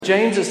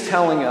James is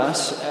telling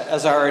us,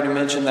 as I already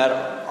mentioned, that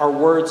our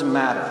words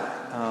matter.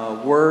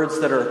 Words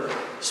that are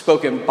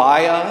spoken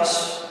by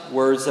us,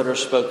 words that are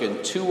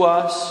spoken to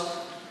us,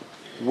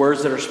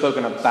 words that are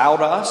spoken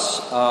about us,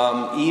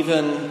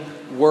 even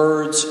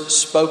words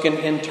spoken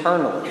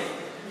internally.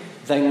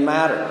 They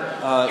matter.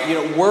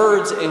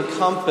 Words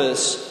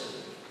encompass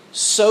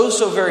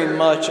so very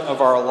much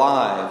of our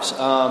lives.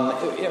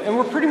 And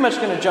we're pretty much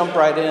going to jump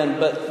right in,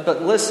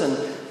 but listen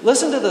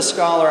to the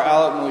scholar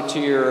Alec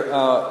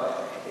Motyer.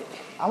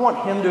 I want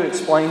him to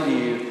explain to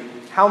you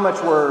how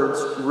much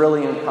words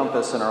really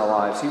encompass in our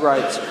lives. He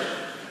writes,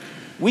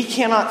 "We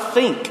cannot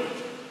think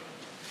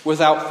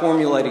without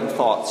formulating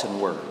thoughts in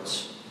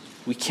words.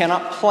 We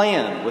cannot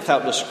plan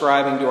without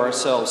describing to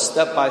ourselves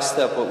step by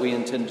step what we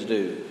intend to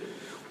do.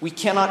 We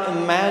cannot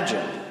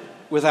imagine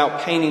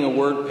without painting a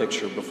word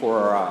picture before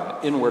our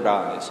inward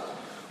eyes.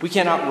 We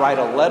cannot write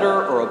a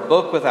letter or a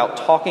book without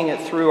talking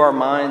it through our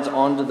minds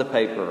onto the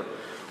paper.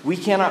 We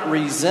cannot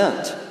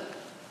resent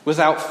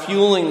without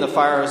fueling the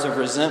fires of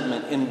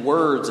resentment in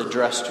words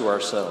addressed to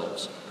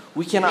ourselves.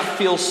 We cannot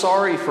feel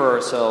sorry for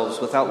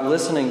ourselves without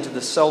listening to the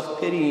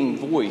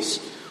self-pitying voice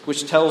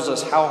which tells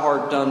us how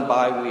hard done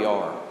by we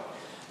are."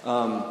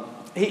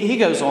 He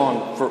goes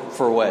on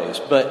for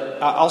ways, but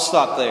I'll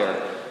stop there.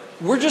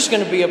 We're just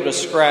going to be able to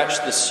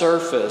scratch the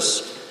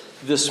surface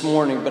this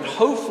morning, but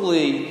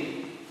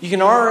hopefully you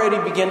can already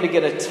begin to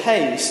get a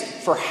taste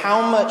for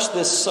how much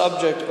this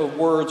subject of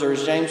words, or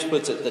as James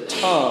puts it, the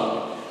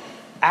tongue,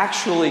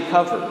 actually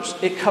covers.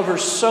 It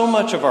covers so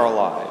much of our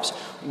lives.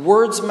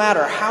 Words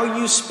matter. How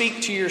you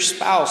speak to your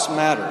spouse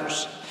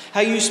matters. How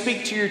you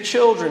speak to your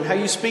children, how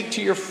you speak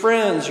to your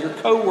friends, your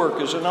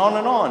co-workers, and on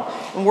and on.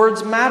 And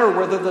words matter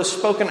whether they're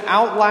spoken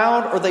out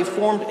loud or they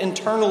formed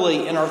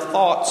internally in our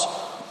thoughts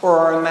or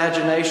our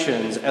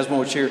imaginations, as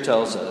Motyer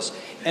tells us.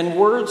 And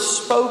words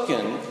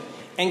spoken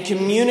and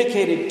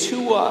communicated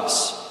to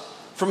us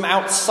from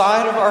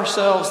outside of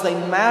ourselves, they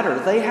matter.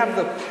 They have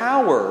the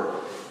power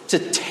to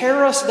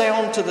tear us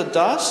down to the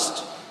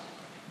dust,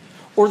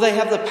 or they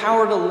have the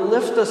power to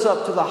lift us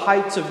up to the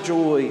heights of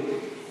joy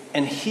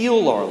and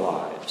heal our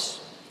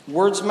lives.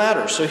 Words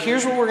matter. So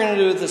here's what we're going to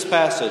do with this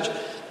passage.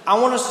 I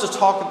want us to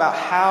talk about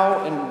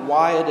how and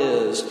why it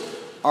is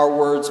our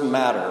words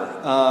matter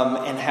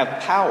and have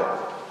power.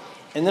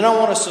 And then I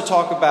want us to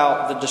talk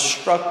about the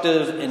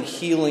destructive and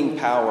healing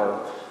power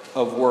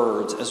of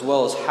words, as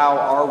well as how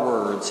our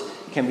words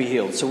can be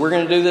healed. So we're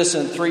going to do this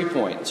in 3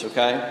 points,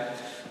 okay?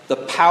 The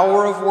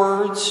power of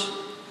words,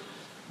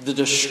 the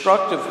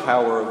destructive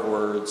power of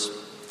words,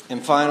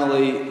 and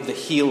finally, the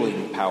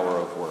healing power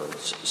of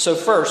words. So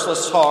first,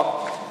 let's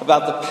talk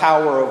about the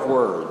power of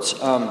words.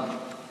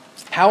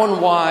 How and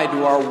why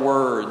do our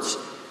words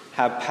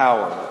have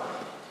power?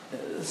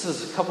 This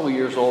is a couple of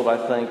years old, I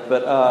think,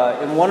 but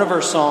in one of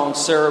her songs,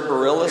 Sarah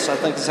Bareilles, I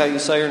think is how you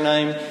say her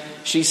name,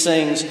 she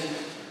sings,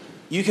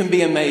 "You can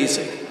be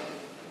amazing.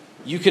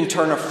 You can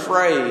turn a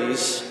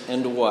phrase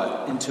into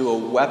what? Into a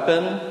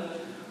weapon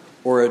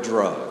or a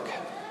drug."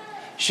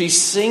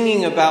 She's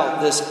singing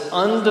about this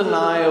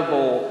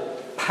undeniable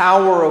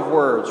power of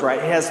words, right?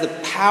 It has the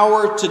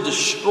power to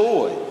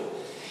destroy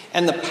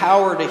and the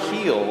power to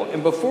heal.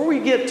 And before we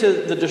get to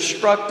the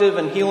destructive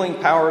and healing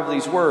power of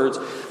these words,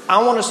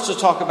 I want us to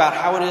talk about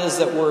how it is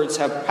that words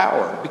have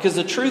power. Because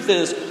the truth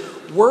is,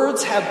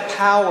 words have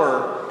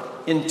power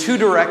in two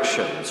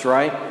directions,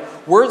 right?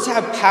 Words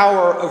have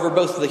power over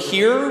both the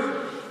hearer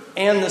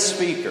and the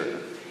speaker.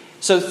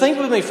 So think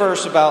with me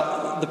first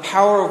about the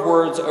power of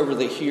words over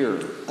the hearer.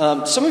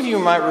 Some of you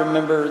might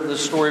remember the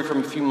story from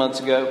a few months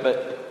ago,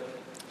 but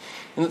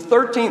in the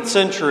 13th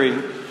century,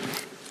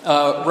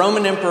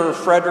 Roman Emperor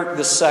Frederick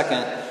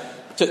II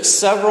took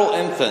several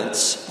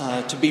infants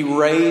to be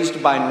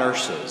raised by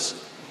nurses.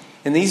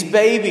 And these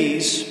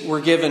babies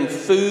were given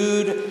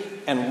food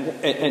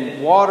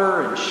and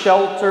water and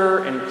shelter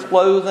and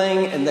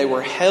clothing, and they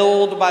were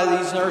held by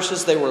these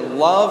nurses. They were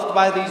loved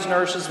by these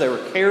nurses. They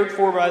were cared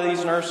for by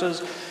these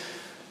nurses.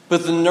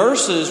 But the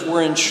nurses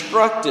were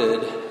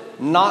instructed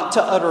not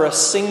to utter a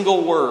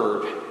single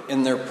word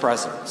in their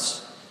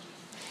presence.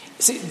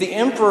 See, the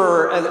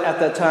emperor at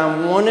that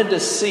time wanted to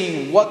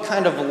see what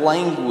kind of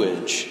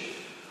language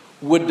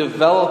would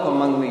develop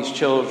among these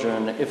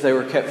children if they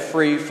were kept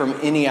free from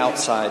any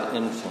outside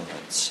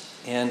influence.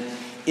 And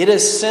it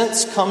has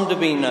since come to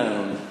be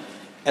known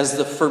as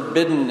the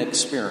forbidden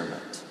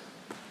experiment,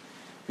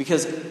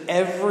 because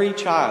every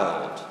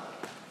child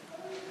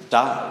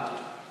died.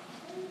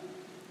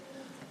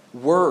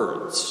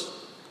 Words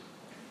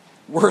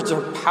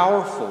are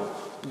powerful.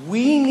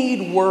 We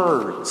need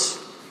words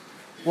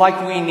like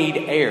we need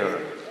air,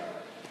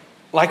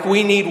 like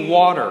we need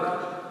water,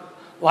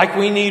 like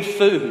we need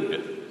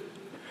food.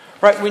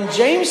 Right? When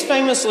James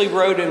famously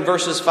wrote in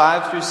verses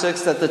 5 through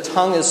 6 that the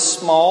tongue is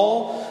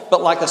small,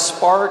 but like a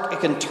spark,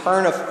 it can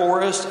turn a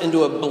forest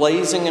into a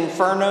blazing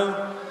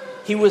inferno,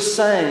 he was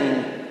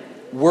saying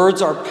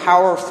words are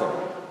powerful.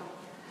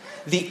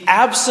 The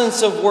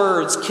absence of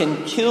words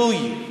can kill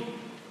you.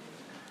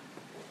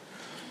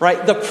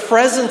 Right? The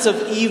presence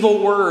of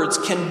evil words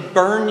can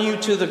burn you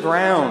to the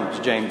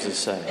ground, James is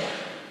saying.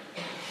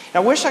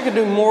 I wish I could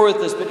do more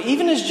with this, but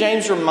even as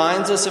James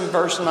reminds us in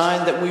verse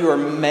 9 that we were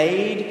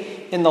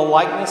made in the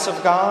likeness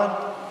of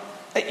God,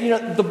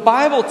 the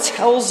Bible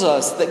tells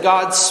us that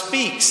God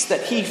speaks,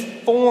 that He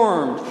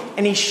formed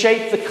and He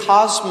shaped the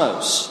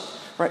cosmos,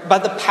 right, by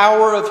the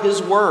power of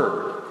His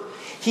word.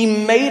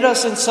 He made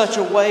us in such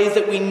a way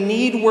that we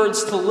need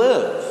words to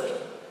live.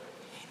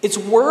 It's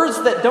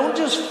words that don't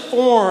just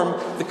form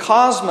the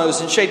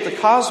cosmos and shape the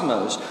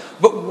cosmos,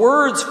 but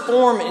words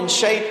form and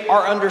shape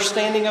our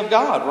understanding of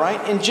God,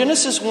 right? In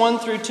Genesis 1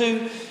 through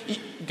 2,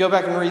 go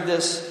back and read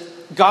this.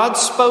 God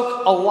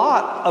spoke a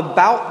lot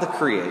about the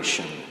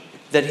creation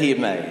that He had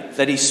made,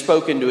 that He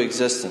spoke into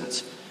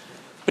existence.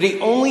 But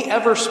He only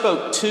ever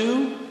spoke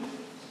to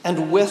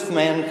and with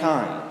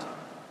mankind.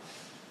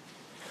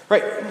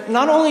 Right?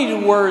 Not only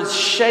do words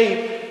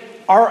shape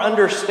our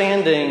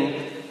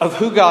understanding of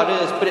who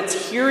God is, but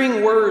it's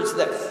hearing words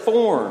that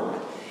form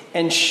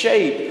and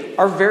shape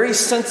our very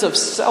sense of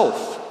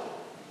self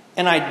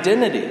and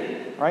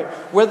identity, right?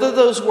 Whether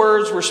those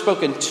words were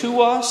spoken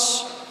to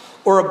us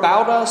or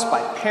about us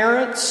by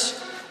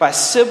parents, by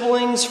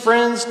siblings,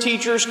 friends,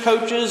 teachers,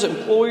 coaches,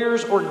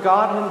 employers, or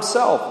God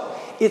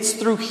Himself. It's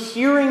through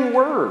hearing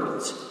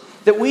words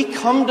that we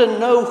come to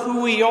know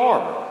who we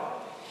are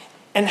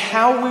and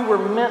how we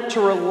were meant to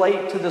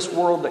relate to this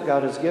world that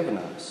God has given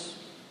us.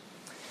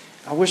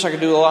 I wish I could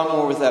do a lot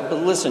more with that.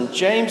 But listen,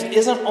 James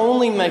isn't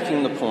only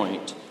making the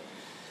point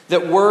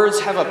that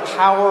words have a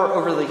power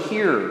over the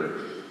hearer.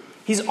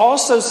 He's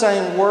also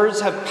saying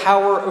words have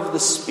power over the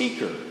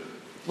speaker.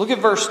 Look at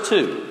verse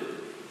 2.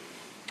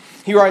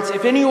 He writes,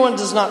 "If anyone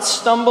does not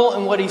stumble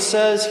in what he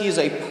says, he is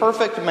a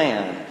perfect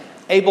man,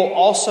 able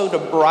also to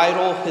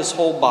bridle his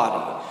whole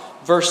body."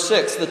 Verse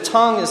 6, "The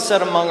tongue is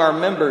set among our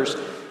members,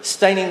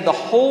 staining the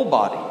whole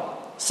body,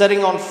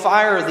 setting on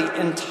fire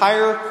the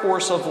entire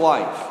course of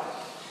life."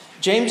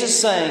 James is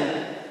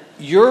saying,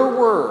 your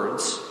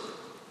words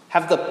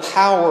have the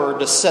power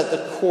to set the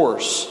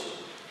course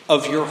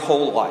of your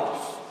whole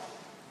life.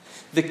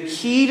 The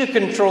key to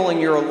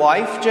controlling your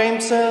life,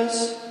 James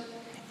says,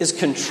 is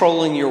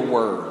controlling your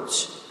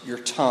words, your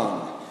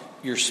tongue,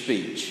 your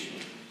speech.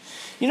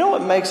 You know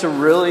what makes a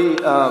really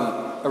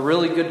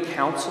good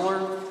counselor?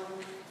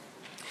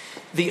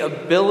 The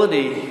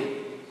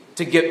ability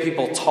to get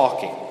people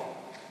talking,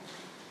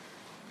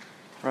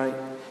 right?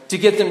 To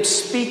get them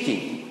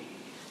speaking.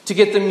 To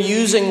get them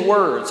using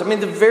words. I mean,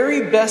 the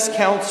very best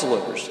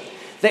counselors,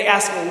 they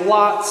ask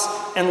lots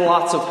and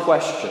lots of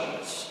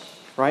questions,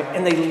 right?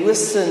 And they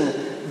listen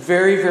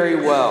very, very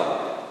well.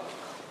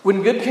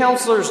 When good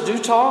counselors do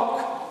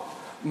talk,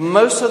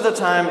 most of the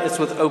time it's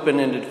with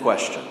open-ended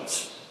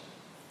questions,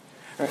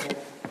 right,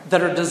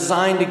 that are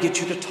designed to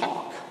get you to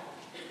talk.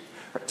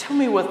 Right, tell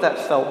me what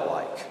that felt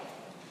like.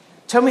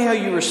 Tell me how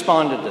you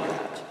responded to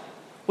that.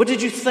 What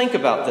did you think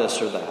about this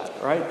or that,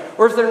 right?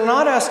 Or if they're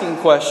not asking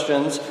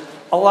questions,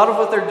 a lot of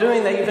what they're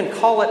doing, they even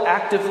call it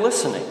active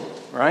listening,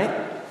 right?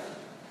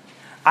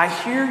 I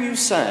hear you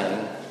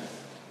saying,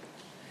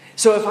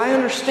 so if I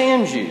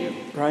understand you,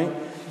 right?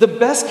 The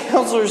best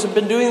counselors have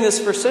been doing this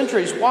for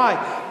centuries.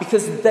 Why?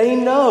 Because they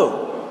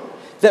know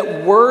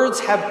that words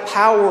have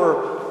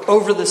power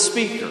over the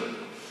speaker.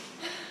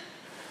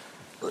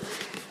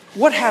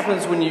 What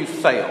happens when you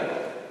fail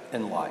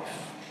in life?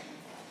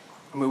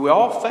 I mean, we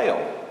all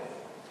fail.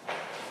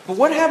 But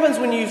what happens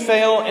when you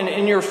fail and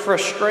in your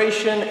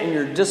frustration and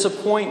your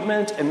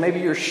disappointment and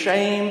maybe your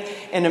shame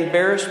and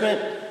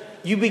embarrassment,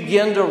 you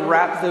begin to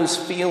wrap those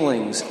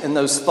feelings and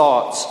those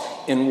thoughts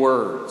in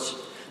words.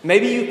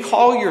 Maybe you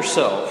call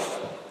yourself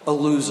a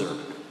loser,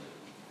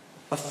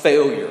 a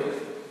failure,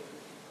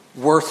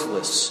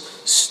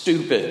 worthless,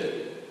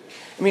 stupid.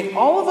 I mean,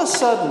 all of a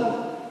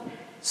sudden,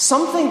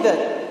 something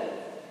that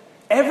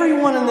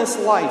everyone in this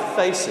life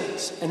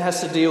faces and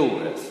has to deal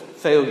with,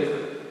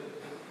 failure,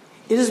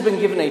 it has been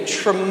given a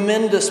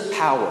tremendous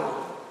power,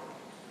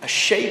 a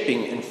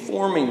shaping and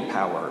forming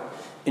power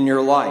in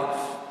your life.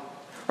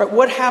 Right?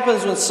 What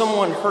happens when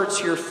someone hurts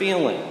your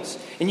feelings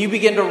and you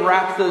begin to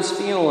wrap those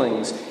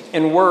feelings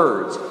in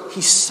words?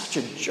 He's such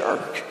a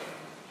jerk.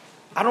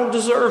 I don't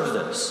deserve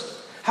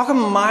this. How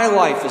come my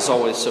life is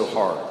always so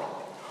hard?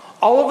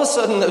 All of a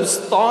sudden, those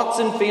thoughts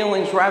and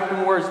feelings wrapped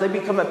in words, they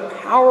become a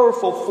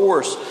powerful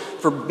force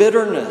for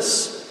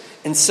bitterness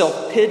and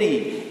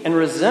self-pity and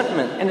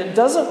resentment. And it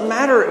doesn't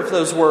matter if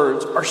those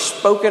words are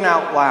spoken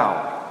out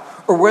loud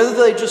or whether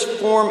they just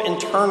form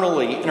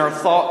internally in our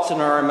thoughts and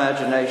our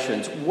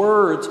imaginations.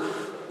 Words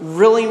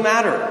really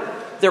matter.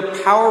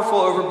 They're powerful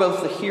over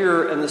both the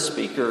hearer and the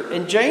speaker.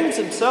 And James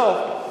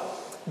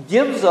himself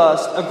gives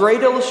us a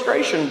great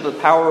illustration of the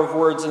power of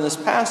words in this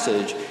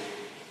passage.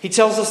 He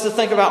tells us to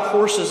think about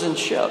horses and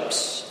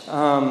ships.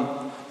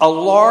 A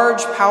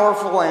large,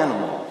 powerful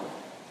animal.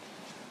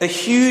 A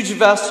huge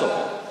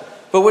vessel.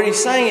 But what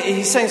he's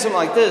saying something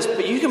like this,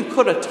 but you can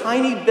put a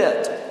tiny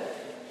bit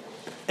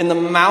in the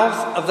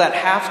mouth of that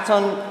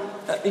half-ton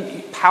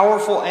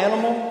powerful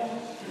animal,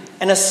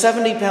 and a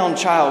 70-pound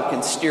child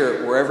can steer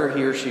it wherever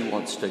he or she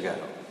wants to go.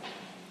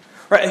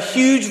 Right? A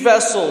huge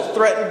vessel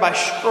threatened by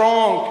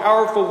strong,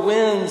 powerful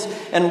winds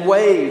and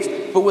waves,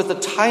 but with a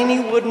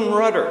tiny wooden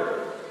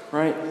rudder.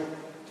 Right?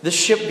 The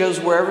ship goes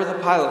wherever the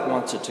pilot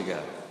wants it to go.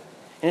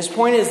 And his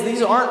point is,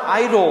 these aren't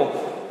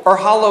idle or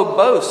hollow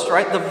boasts,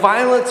 right? The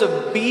violence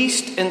of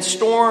beast and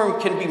storm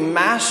can be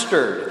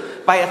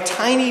mastered by a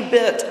tiny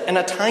bit and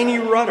a tiny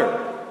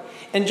rudder.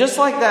 And just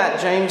like that,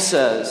 James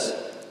says,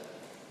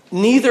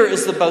 neither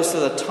is the boast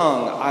of the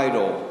tongue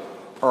idle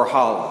or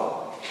hollow.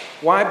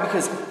 Why?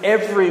 Because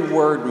every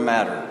word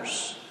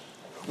matters.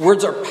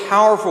 Words are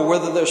powerful,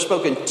 whether they're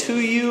spoken to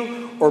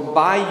you or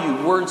by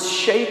you. Words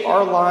shape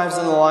our lives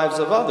and the lives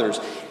of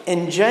others.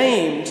 And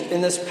James,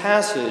 in this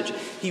passage,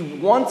 he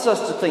wants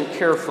us to think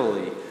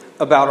carefully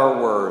about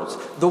our words,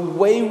 the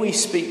way we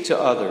speak to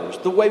others,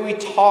 the way we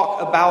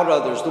talk about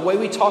others, the way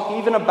we talk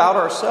even about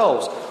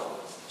ourselves.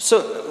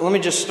 So let me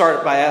just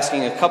start by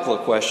asking a couple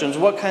of questions.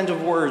 What kinds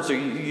of words are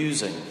you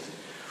using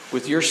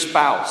with your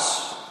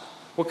spouse?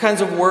 What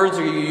kinds of words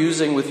are you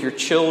using with your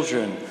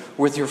children,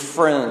 with your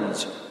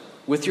friends,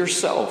 with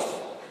yourself?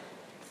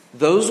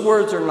 Those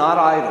words are not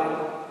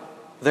idle.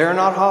 They're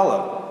not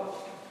hollow.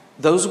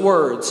 Those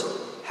words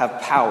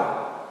have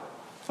power.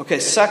 Okay,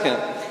 second,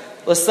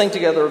 let's think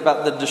together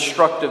about the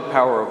destructive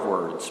power of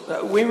words.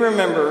 We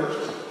remember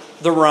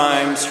the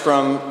rhymes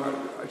from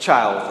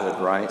childhood,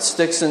 right?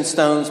 Sticks and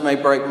stones may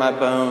break my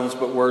bones,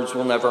 but words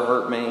will never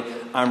hurt me.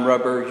 I'm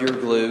rubber, you're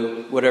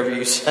glue. Whatever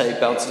you say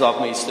bounces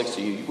off me, sticks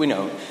to you. We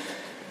know.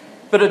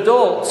 But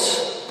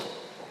adults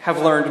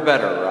have learned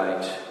better,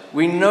 right?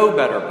 We know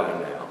better by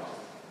now,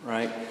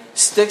 right?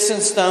 Sticks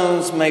and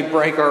stones may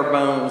break our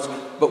bones,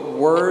 but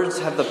words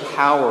have the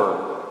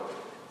power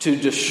to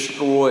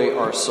destroy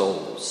our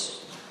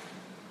souls.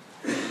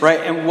 Right?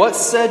 And what's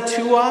said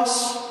to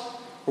us,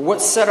 or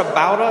what's said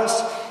about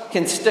us,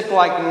 can stick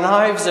like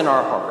knives in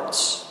our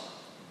hearts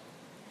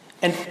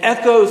and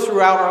echo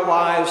throughout our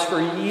lives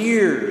for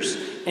years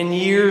and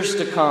years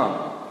to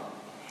come.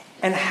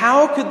 And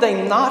how could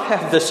they not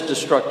have this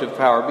destructive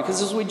power?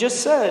 Because as we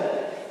just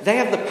said, they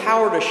have the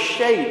power to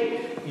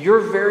shape your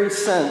very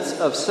sense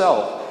of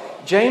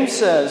self. James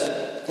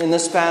says in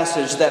this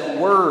passage that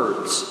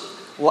words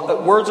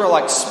are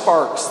like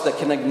sparks that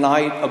can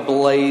ignite a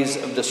blaze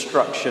of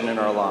destruction in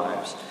our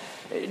lives.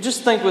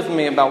 Just think with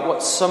me about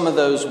what some of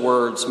those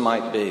words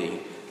might be.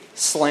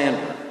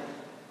 Slander,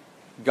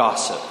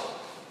 gossip,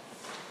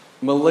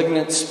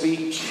 malignant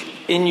speech,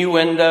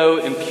 innuendo,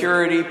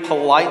 impurity,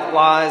 polite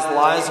lies,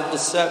 lies of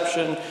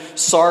deception,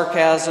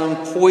 sarcasm,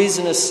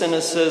 poisonous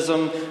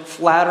cynicism,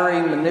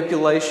 flattery,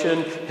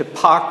 manipulation,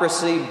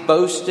 hypocrisy,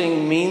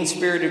 boasting,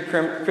 mean-spirited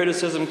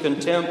criticism,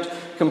 contempt,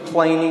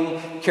 complaining,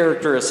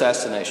 character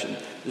assassination.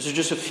 These are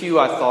just a few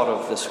I thought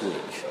of this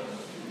week,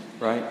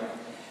 right?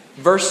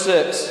 Verse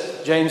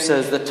 6, James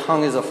says, the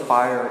tongue is a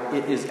fire.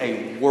 It is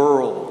a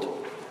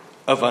world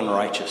of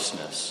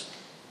unrighteousness.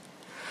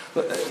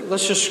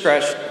 Let's just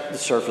scratch the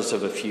surface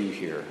of a few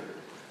here.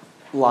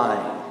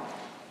 Lying.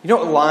 You know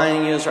what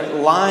lying is, right?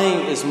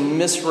 Lying is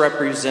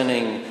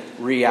misrepresenting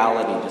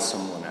reality to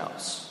someone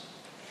else.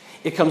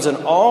 It comes in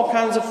all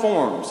kinds of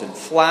forms, in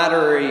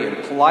flattery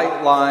and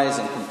polite lies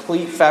and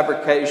complete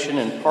fabrication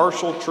and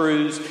partial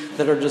truths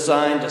that are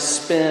designed to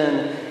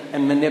spin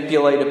and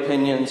manipulate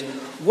opinions.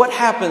 What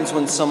happens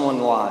when someone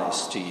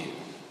lies to you?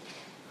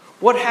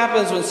 What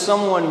happens when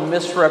someone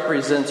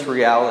misrepresents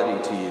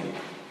reality to you?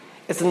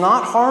 It's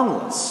not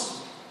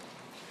harmless,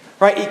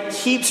 right? It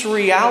keeps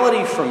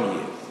reality from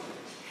you.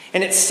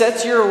 And it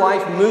sets your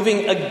life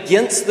moving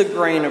against the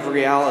grain of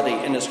reality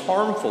and is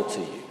harmful to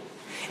you.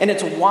 And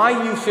it's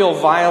why you feel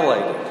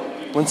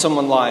violated when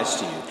someone lies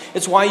to you.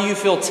 It's why you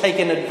feel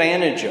taken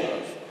advantage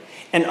of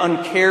and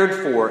uncared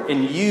for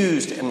and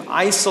used and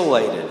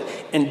isolated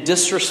and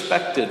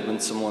disrespected when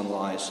someone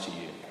lies to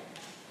you.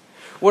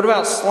 What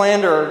about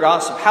slander or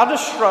gossip? How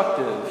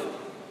destructive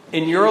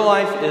in your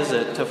life is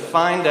it to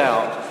find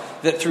out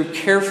that through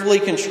carefully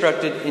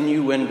constructed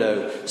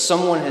innuendo,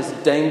 someone has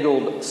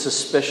dangled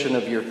suspicion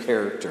of your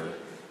character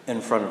in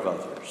front of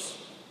others?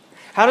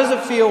 How does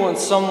it feel when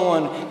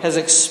someone has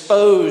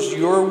exposed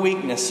your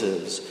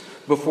weaknesses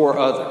before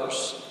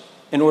others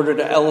in order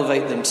to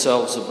elevate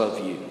themselves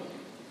above you?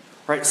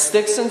 Right?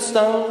 Sticks and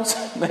stones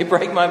may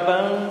break my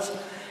bones,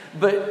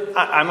 but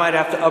I might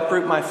have to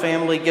uproot my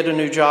family, get a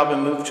new job,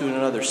 and move to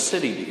another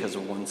city because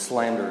of one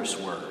slanderous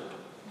word.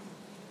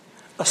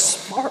 A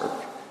spark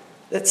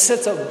that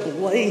sets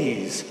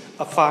ablaze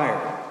a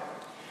fire,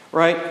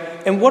 right?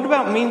 And what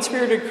about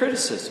mean-spirited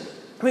criticism?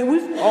 I mean,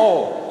 we've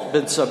all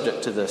been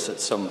subject to this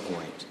at some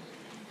point.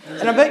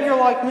 And I bet you're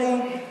like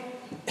me,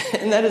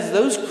 and that is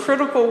those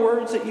critical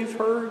words that you've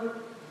heard,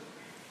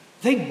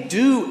 they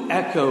do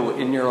echo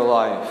in your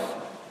life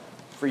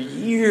for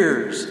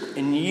years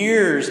and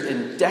years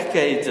and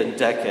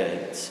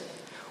decades.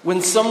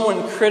 When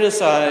someone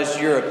criticized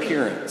your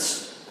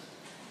appearance,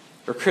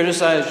 or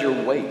criticized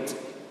your weight,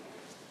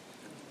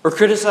 or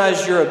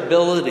criticize your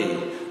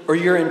ability or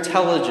your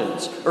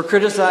intelligence, or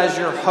criticize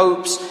your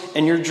hopes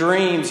and your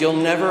dreams, you'll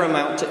never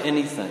amount to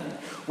anything.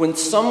 When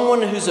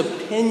someone whose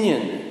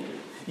opinion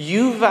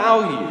you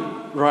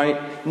value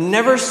right,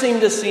 never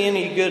seemed to see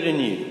any good in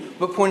you,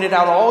 but pointed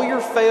out all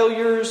your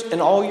failures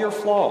and all your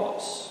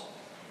flaws.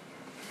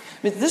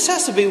 I mean, this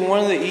has to be one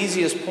of the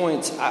easiest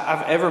points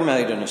I've ever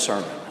made in a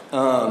sermon.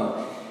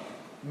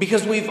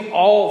 Because we've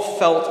all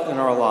felt in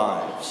our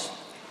lives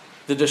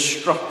the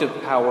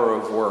destructive power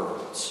of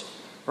words,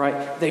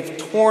 right? They've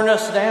torn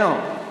us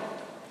down.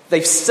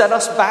 They've set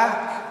us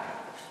back.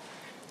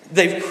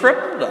 They've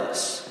crippled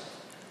us.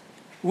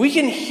 We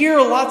can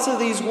hear lots of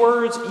these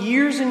words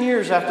years and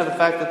years after the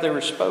fact that they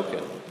were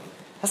spoken.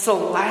 That's the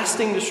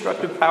lasting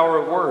destructive power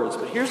of words.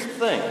 But here's the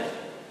thing.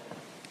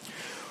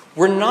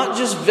 We're not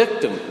just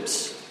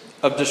victims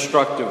of the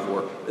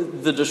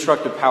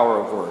destructive power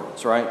of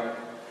words, right?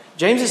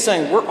 James is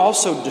saying we're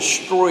also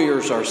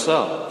destroyers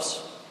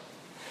ourselves.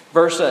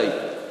 Verse 8,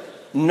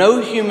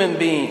 no human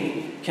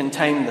being can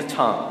tame the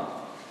tongue.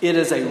 It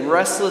is a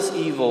restless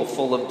evil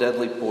full of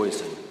deadly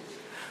poison.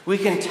 We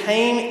can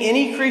tame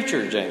any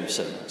creature, James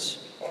says,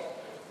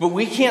 but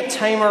we can't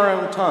tame our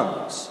own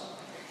tongues.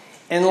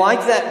 And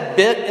like that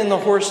bit in the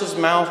horse's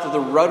mouth, or the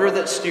rudder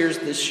that steers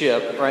the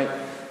ship, right?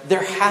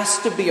 There has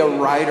to be a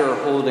rider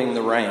holding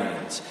the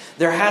reins.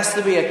 There has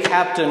to be a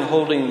captain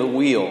holding the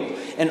wheel.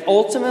 And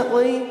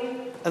ultimately,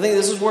 I think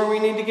this is where we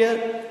need to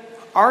get.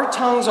 Our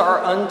tongues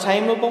are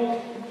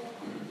untamable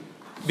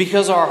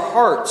because our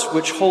hearts,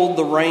 which hold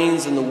the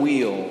reins and the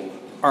wheel,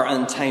 are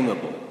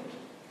untamable.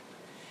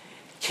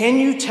 Can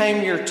you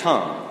tame your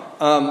tongue?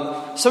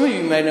 Some of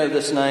you may know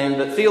this name,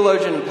 but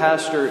theologian and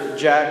pastor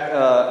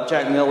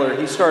Jack Miller,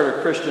 he started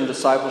a Christian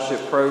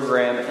discipleship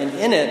program, and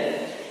in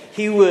it,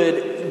 he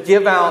would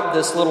give out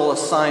this little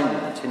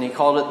assignment, and he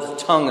called it the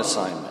tongue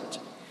assignment.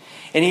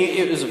 And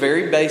it was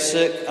very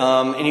basic,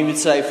 and he would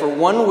say, for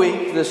 1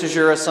 week, this is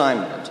your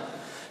assignment.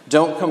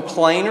 Don't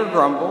complain or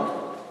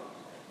grumble.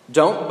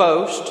 Don't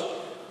boast.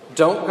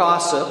 Don't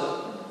gossip.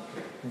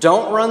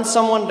 Don't run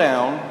someone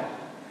down.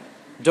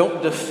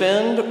 Don't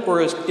defend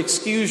or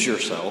excuse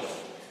yourself.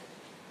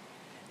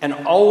 And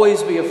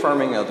always be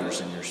affirming others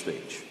in your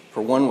speech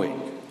for 1 week.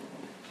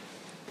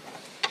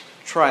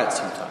 Try it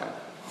sometime.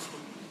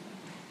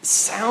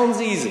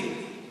 Sounds easy.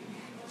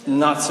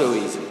 Not so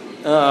easy.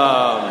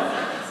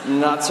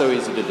 Not so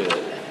easy to do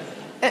it.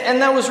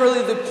 And that was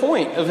really the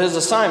point of his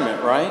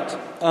assignment, right?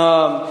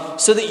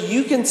 So that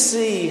you can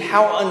see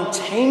how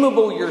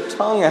untamable your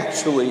tongue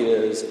actually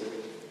is.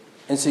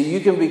 And so you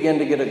can begin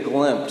to get a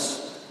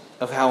glimpse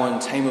of how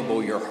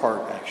untamable your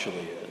heart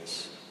actually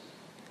is.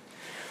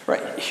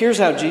 Right? Here's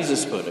how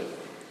Jesus put it.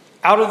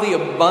 Out of the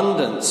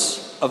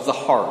abundance of the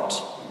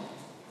heart,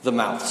 the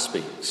mouth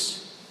speaks.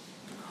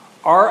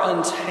 Our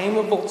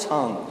untamable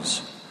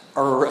tongues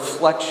are a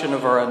reflection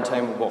of our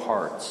untamable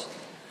hearts.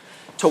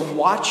 To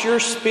watch your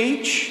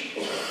speech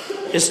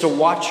is to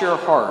watch your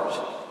heart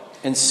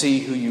and see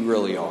who you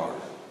really are.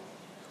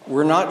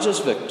 We're not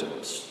just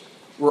victims.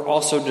 We're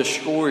also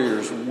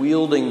destroyers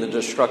wielding the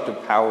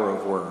destructive power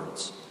of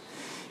words.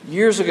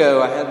 Years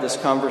ago, I had this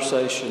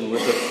conversation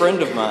with a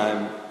friend of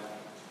mine,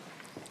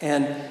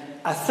 and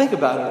I think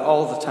about it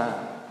all the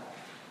time.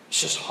 It's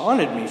just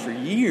haunted me for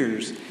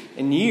years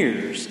and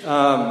years.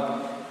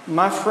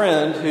 My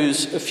friend,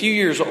 who's a few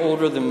years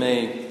older than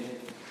me,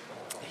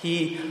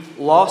 he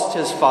lost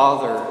his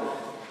father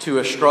to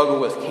a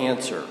struggle with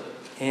cancer.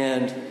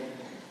 And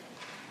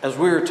as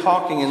we were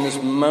talking in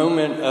this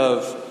moment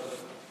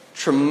of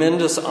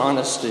tremendous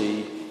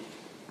honesty,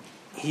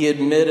 he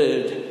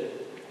admitted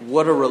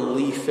what a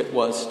relief it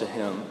was to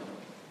him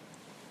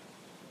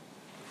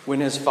when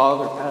his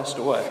father passed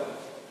away.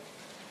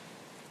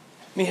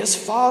 I mean, his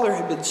father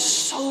had been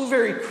so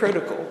very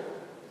critical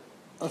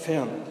of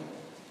him,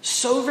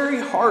 so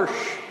very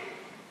harsh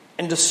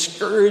and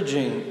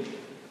discouraging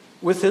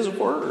with his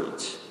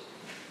words.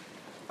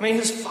 I mean,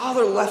 his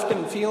father left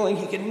him feeling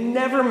he could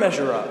never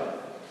measure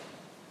up,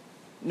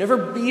 never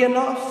be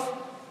enough,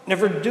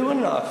 never do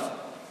enough.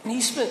 And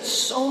he spent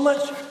so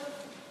much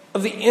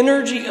of the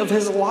energy of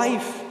his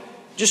life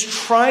just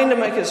trying to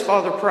make his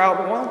father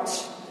proud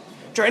once,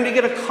 trying to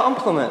get a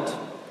compliment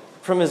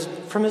from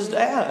his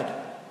dad.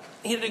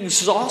 He had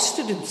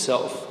exhausted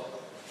himself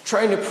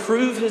trying to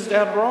prove his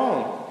dad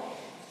wrong.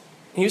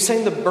 He was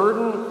saying the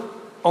burden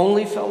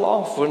only fell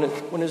off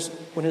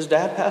when his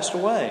dad passed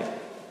away.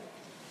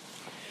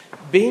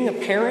 Being a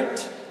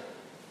parent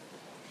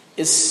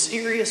is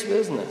serious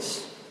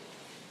business.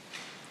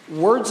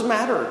 Words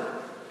matter.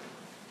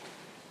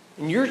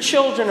 And your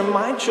children and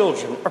my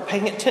children are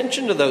paying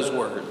attention to those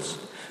words.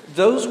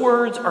 Those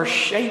words are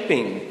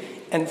shaping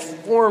and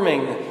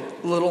forming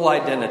little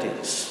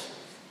identities.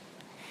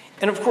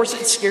 And of course,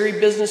 it's scary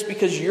business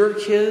because your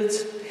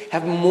kids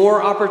have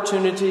more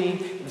opportunity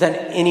than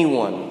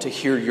anyone to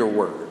hear your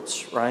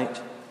words, right?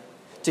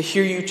 To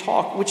hear you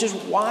talk, which is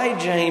why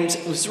James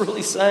was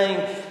really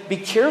saying, be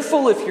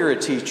careful if you're a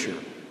teacher.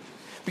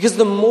 Because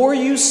the more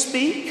you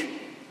speak,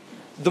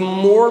 the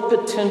more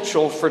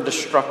potential for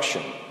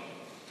destruction.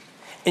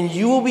 And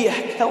you will be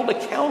held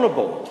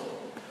accountable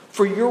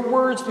for your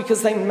words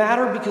because they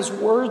matter, because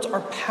words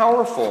are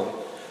powerful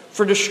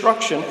for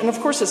destruction. And of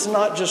course, it's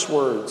not just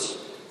words.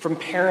 from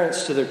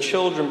parents to their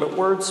children, but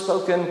words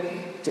spoken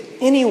to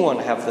anyone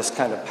have this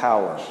kind of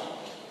power.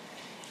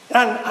 And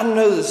I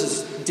know this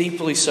is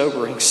deeply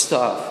sobering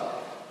stuff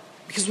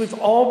because we've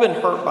all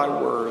been hurt by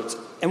words,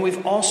 and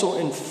we've also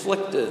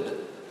inflicted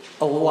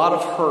a lot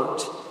of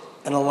hurt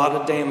and a lot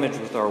of damage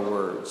with our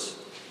words.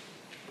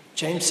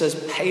 James says,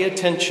 pay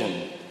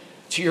attention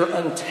to your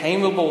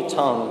untamable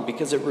tongue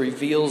because it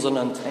reveals an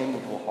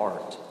untamable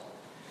heart.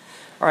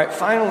 All right,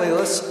 finally,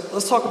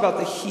 let's talk about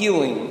the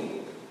healing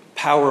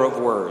power of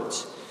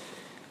words.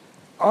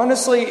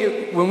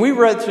 Honestly, when we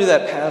read through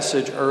that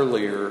passage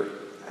earlier,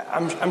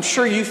 I'm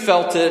sure you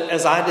felt it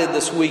as I did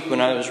this week when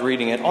I was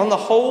reading it. On the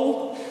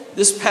whole,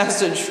 this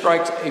passage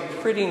strikes a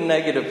pretty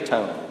negative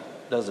tone,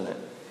 doesn't it?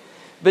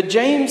 But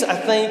James, I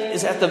think,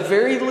 is at the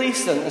very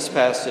least in this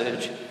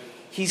passage,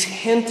 he's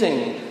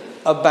hinting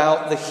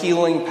about the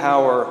healing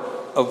power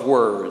of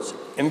words.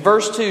 In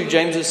verse 2,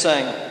 James is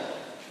saying,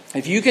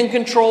 if you can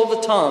control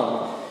the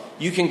tongue,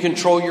 you can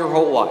control your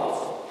whole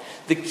life.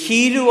 The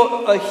key to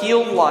a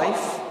healed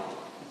life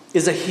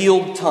is a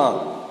healed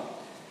tongue,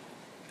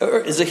 or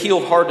is a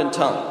healed heart and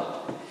tongue.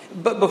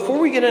 But before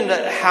we get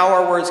into how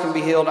our words can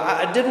be healed,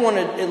 I did want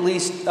to at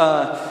least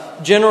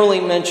generally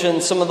mention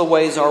some of the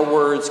ways our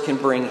words can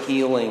bring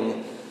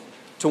healing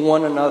to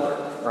one another,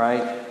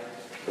 right?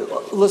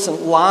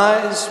 Listen,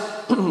 lies,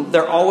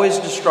 they're always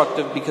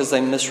destructive because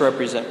they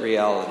misrepresent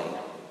reality.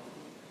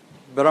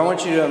 But I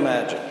want you to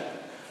imagine,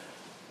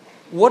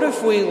 what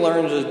if we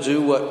learned to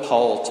do what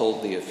Paul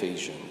told the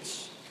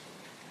Ephesians,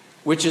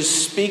 which is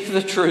speak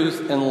the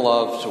truth in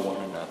love to one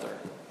another?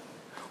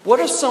 What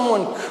if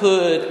someone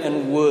could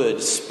and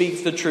would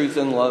speak the truth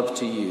in love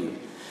to you,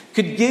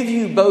 could give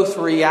you both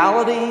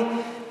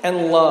reality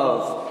and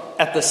love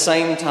at the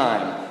same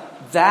time?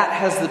 That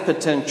has the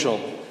potential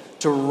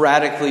to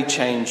radically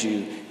change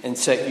you and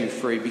set you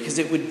free, because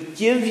it would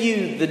give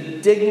you the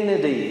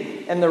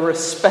dignity and the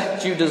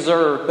respect you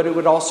deserve, but it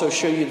would also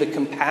show you the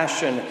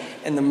compassion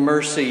and the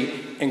mercy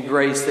and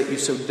grace that you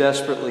so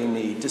desperately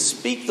need. To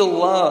speak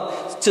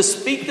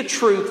the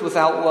truth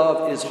without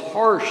love is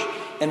harsh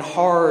and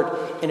hard,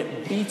 and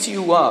it beats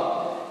you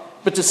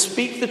up. But to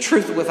speak the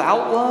truth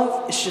without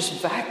love is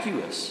just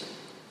vacuous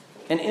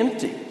and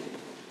empty.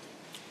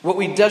 What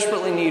we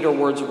desperately need are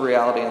words of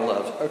reality and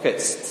love. Okay,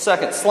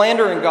 second,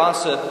 slander and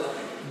gossip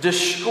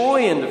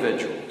destroy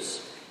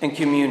individuals and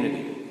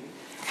community.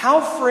 How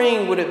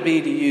freeing would it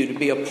be to you to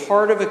be a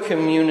part of a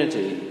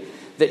community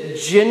that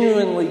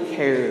genuinely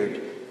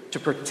cared to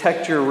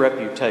protect your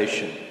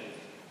reputation?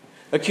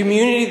 A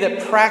community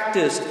that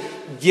practiced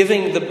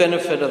giving the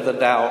benefit of the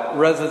doubt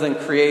rather than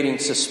creating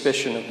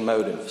suspicion of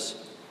motives.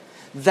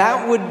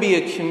 That would be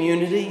a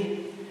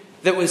community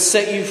that would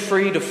set you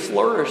free to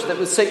flourish, that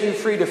would set you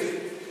free to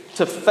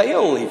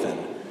fail even,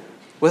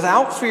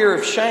 without fear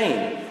of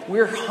shame.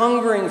 We're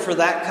hungering for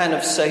that kind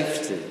of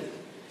safety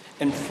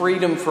and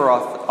freedom for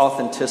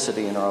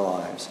authenticity in our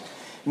lives.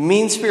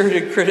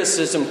 Mean-spirited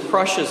criticism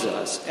crushes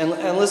us. And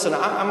listen,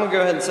 I'm going to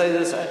go ahead and say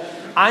this.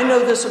 I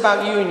know this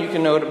about you, and you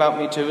can know it about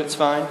me too. It's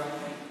fine.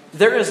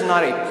 There is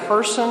not a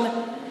person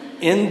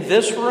in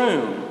this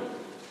room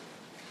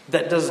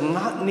that does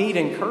not need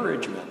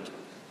encouragement,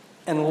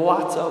 and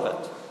lots of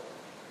it.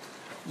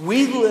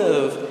 We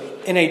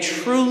live in a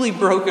truly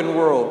broken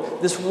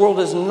world. This world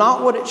is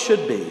not what it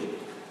should be,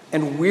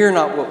 and we're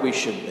not what we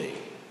should be.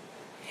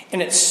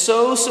 And it's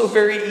so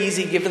very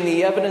easy, given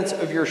the evidence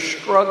of your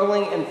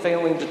struggling and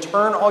failing, to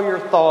turn all your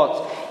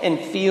thoughts and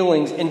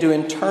feelings into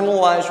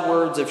internalized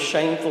words of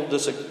shameful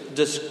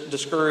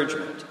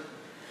discouragement.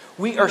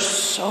 We are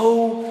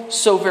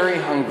so very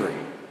hungry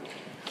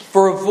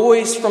for a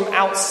voice from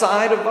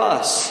outside of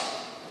us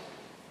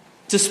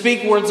to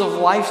speak words of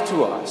life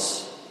to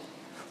us.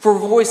 For a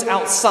voice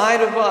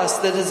outside of us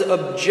that is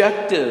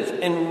objective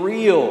and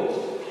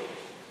real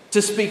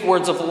to speak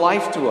words of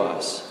life to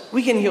us.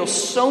 We can heal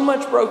so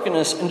much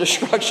brokenness and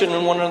destruction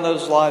in one of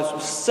those lives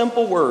with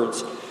simple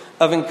words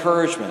of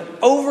encouragement.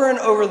 Over and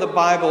over, the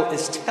Bible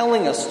is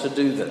telling us to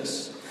do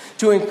this,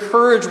 to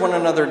encourage one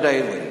another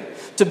daily,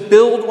 to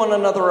build one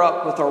another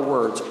up with our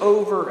words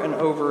over and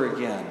over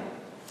again.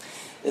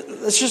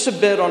 It's just a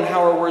bit on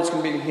how our words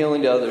can be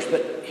healing to others.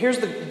 But here's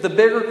the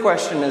bigger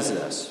question is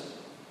this.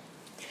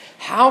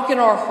 How can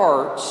our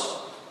hearts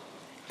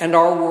and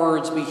our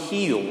words be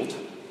healed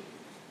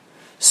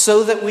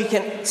so that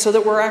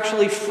we're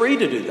actually free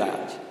to do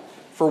that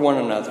for one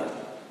another?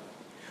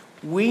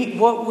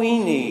 What we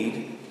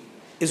need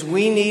is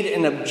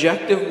an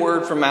objective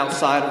word from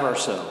outside of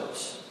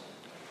ourselves.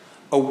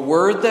 A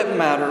word that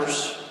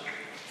matters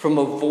from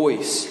a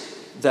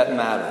voice that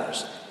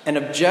matters. An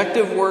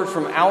objective word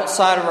from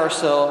outside of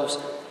ourselves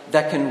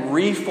that can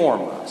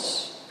reform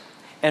us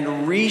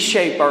and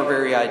reshape our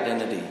very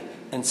identity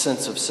and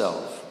sense of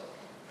self.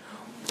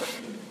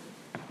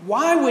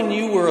 Why, when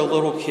you were a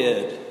little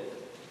kid,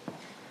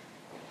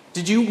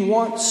 did you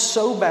want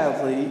so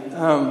badly,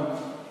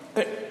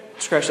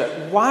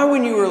 why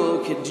when you were a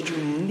little kid did you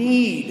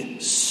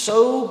need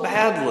so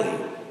badly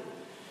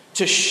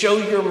to show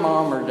your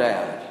mom or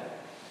dad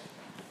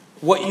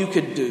what you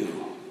could do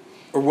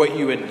or what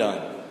you had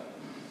done?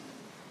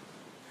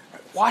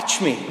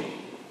 Watch me.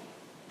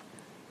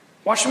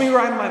 Watch me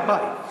ride my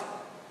bike,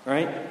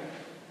 right?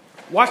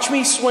 Watch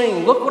me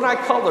swing. Look what I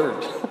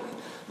colored.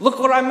 Look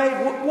what I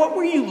made. What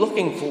were you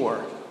looking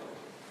for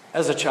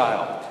as a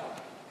child?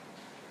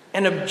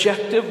 An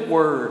objective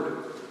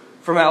word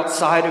from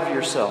outside of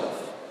yourself.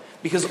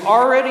 Because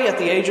already at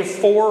the age of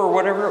 4 or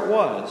whatever it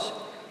was,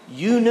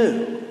 you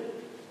knew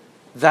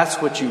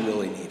that's what you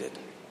really needed.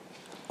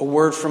 A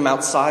word from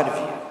outside of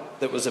you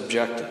that was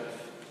objective.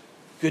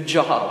 Good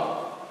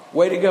job.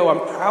 Way to go.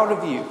 I'm proud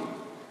of you.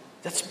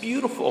 That's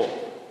beautiful.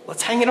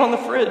 Let's hang it on the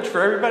fridge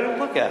for everybody to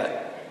look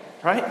at.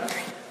 Right?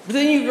 But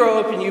then you grow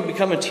up and you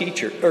become a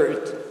teacher. Or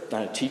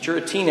not a teacher,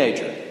 a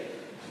teenager.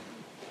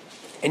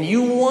 And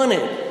you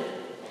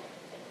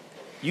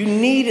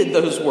needed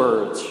those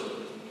words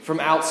from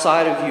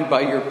outside of you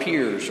by your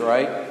peers,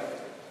 right? I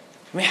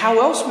mean, how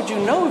else would you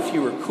know if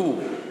you were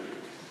cool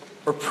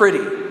or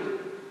pretty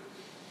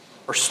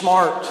or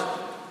smart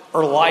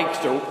or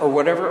liked or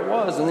whatever it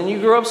was? And then you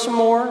grow up some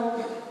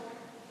more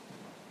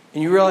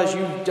and you realize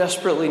you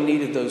desperately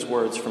needed those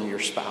words from your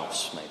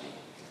spouse, maybe,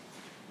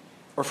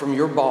 or from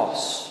your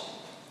boss,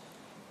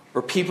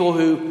 or people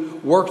who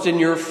worked in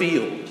your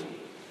field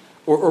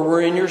or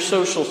were in your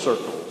social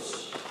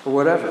circles or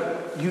whatever.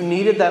 You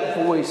needed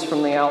that voice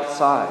from the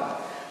outside.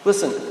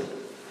 Listen,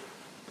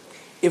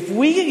 if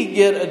we could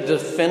get a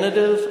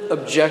definitive,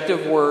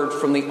 objective word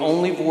from the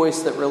only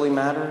voice that really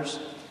matters,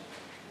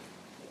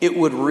 it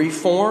would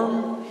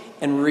reform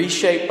and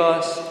reshape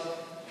us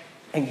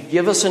and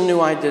give us a new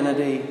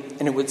identity,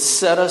 and it would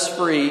set us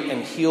free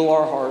and heal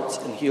our hearts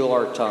and heal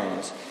our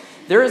tongues.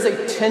 There is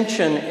a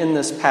tension in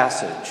this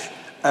passage.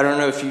 I don't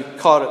know if you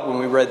caught it when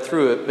we read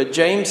through it, but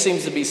James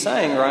seems to be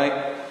saying,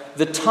 right,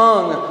 the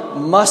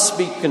tongue must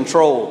be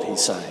controlled,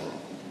 he's saying.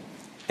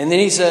 And then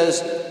he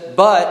says,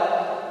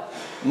 but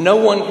no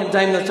one can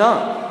tame the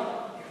tongue.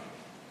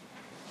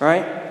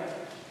 Right?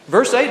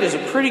 Verse 8 is a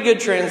pretty good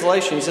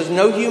translation. He says,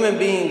 no human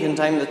being can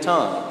tame the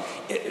tongue.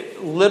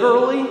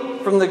 Literally,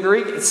 from the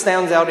Greek, it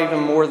stands out even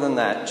more than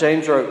that.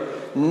 James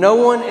wrote, no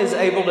one is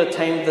able to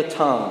tame the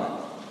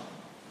tongue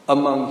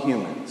among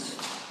humans.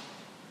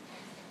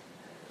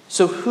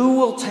 So who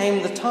will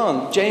tame the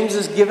tongue? James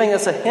is giving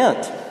us a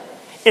hint.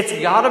 It's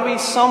got to be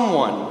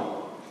someone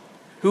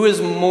who is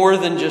more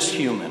than just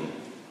human.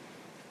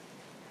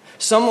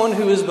 Someone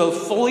who is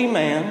both fully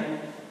man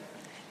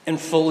and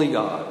fully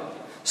God.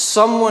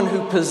 Someone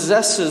who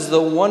possesses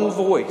the one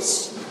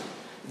voice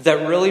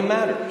that really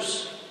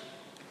matters.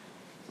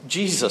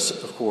 Jesus,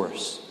 of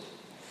course.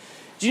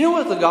 Do you know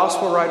what the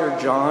gospel writer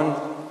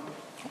John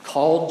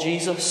called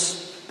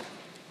Jesus?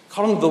 He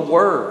called him the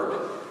Word,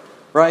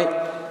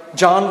 right?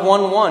 John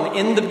 1:1,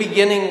 in the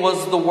beginning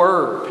was the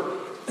Word,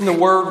 and the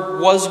Word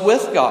was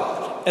with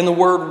God, and the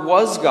Word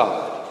was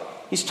God.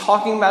 He's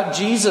talking about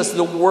Jesus,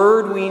 the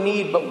Word we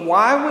need. But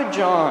why would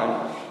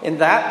John, in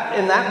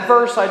that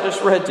verse I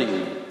just read to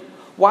you,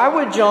 why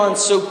would John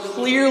so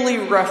clearly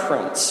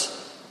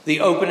reference the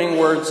opening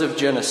words of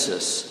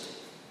Genesis,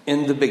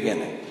 in the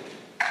beginning?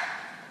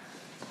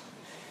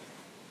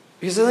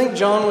 Because I think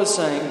John was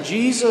saying,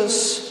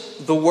 Jesus,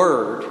 the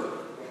Word,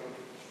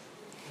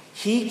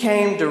 He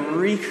came to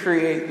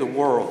recreate the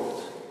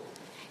world.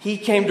 He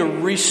came to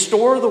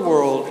restore the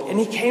world, and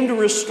He came to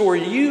restore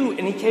you,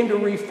 and He came to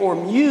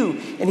reform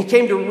you, and He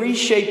came to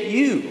reshape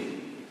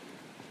you.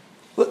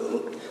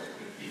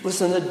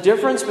 Listen, the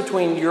difference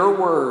between your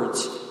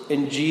words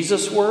and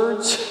Jesus'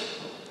 words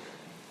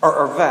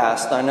are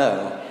vast, I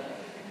know.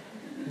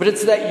 But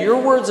it's that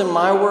your words and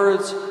my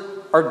words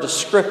are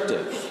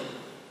descriptive,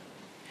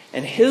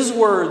 and His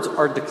words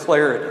are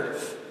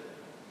declarative.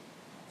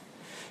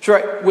 So,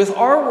 right, with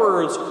our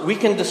words, we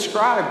can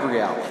describe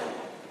reality.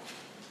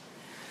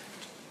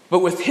 But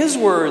with His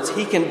words,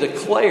 He can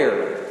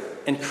declare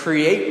and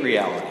create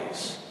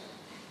realities.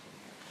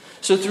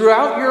 So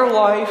throughout your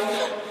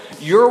life,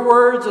 your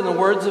words and the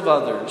words of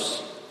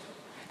others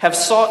have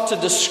sought to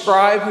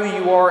describe who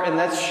you are, and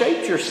that's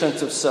shaped your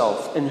sense of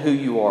self and who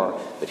you are.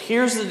 But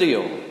here's the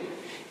deal.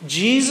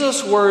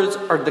 Jesus' words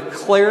are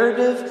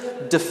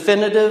declarative,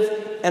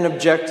 definitive, and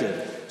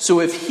objective. So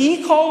if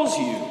He calls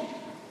you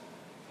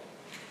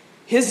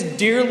His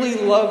dearly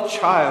loved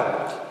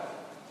child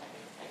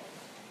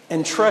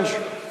and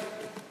treasure,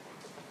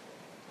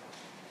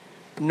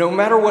 no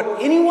matter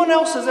what anyone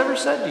else has ever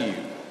said to you,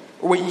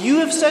 or what you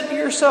have said to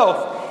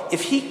yourself,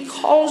 if He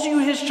calls you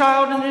His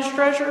child and His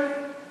treasure,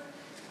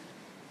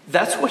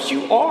 that's what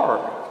you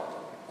are.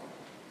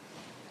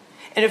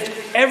 And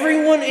if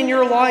everyone in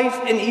your life,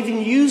 and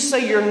even you,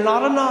 say you're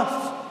not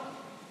enough,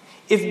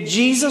 if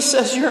Jesus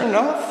says you're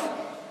enough,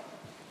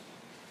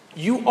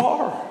 you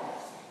are.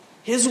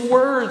 His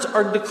words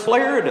are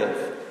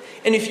declarative.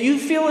 And if you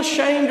feel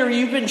ashamed or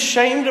you've been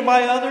shamed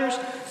by others,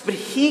 but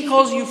He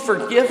calls you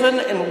forgiven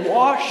and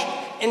washed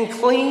and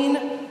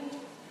clean,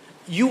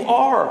 you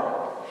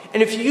are.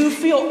 And if you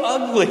feel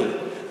ugly,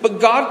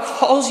 but God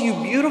calls you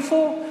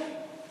beautiful,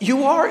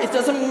 you are. It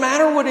doesn't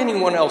matter what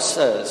anyone else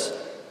says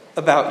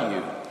about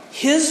you.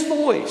 His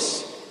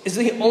voice is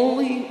the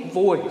only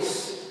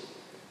voice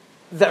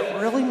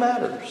that really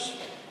matters.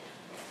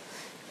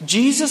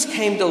 Jesus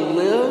came to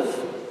live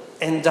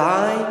and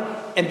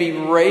die and be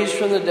raised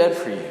from the dead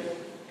for you.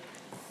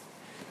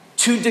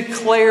 To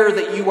declare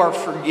that you are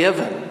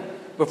forgiven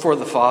before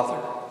the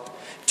Father.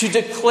 To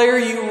declare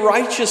you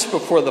righteous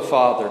before the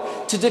Father.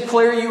 To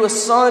declare you a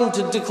son.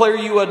 To declare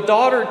you a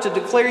daughter. To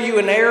declare you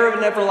an heir of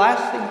an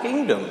everlasting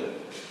kingdom.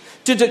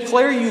 To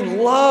declare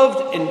you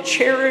loved and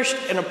cherished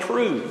and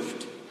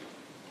approved.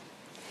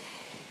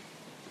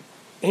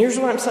 And here's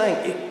what I'm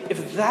saying.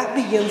 If that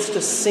begins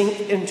to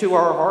sink into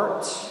our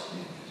hearts,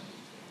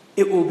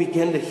 it will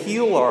begin to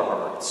heal our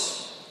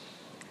hearts.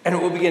 And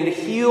it will begin to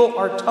heal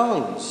our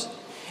tongues.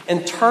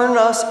 And turn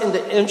us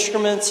into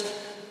instruments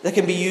that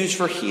can be used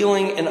for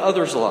healing in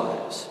others'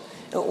 lives.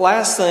 And the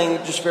last thing,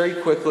 just very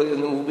quickly,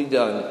 and then we'll be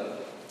done.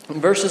 In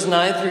verses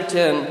 9 through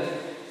 10,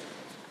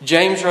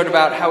 James wrote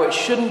about how it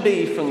shouldn't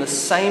be from the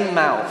same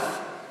mouth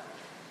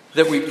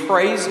that we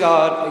praise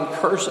God and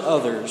curse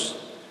others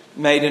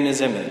made in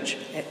His image.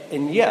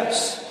 And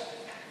yes,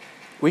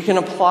 we can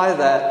apply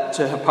that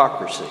to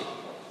hypocrisy.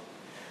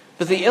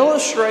 But the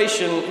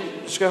illustration,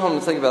 just go home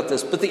and think about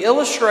this, but the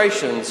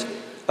illustrations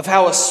of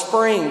how a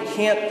spring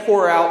can't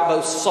pour out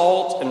both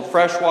salt and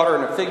fresh water,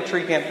 and a fig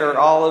tree can't bear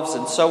olives,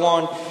 and so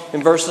on,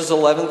 in verses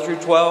 11 through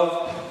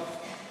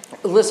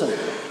 12. Listen,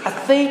 I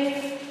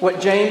think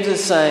what James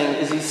is saying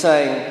is he's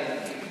saying,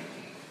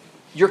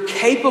 you're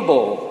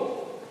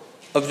capable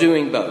of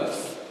doing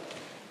both.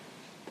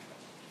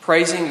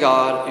 Praising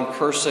God and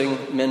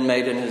cursing men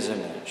made in His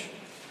image.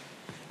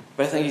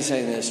 But I think he's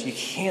saying this, you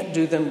can't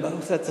do them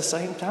both at the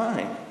same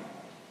time.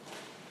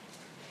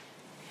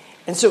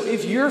 And so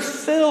if you're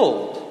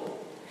filled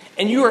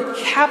and you are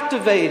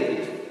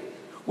captivated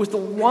with the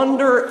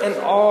wonder and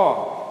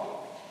awe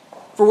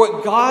for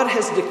what God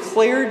has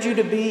declared you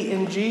to be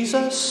in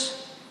Jesus,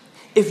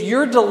 if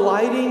you're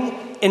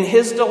delighting in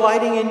His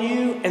delighting in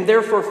you and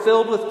therefore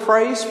filled with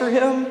praise for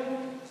Him,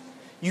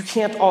 you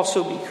can't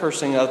also be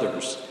cursing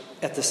others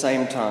at the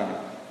same time.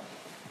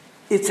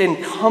 It's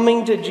in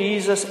coming to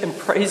Jesus and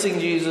praising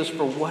Jesus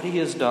for what He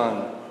has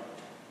done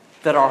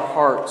that our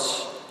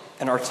hearts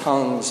and our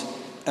tongues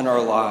and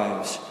our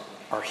lives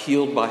are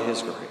healed by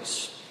His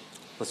grace.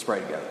 Let's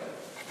pray together.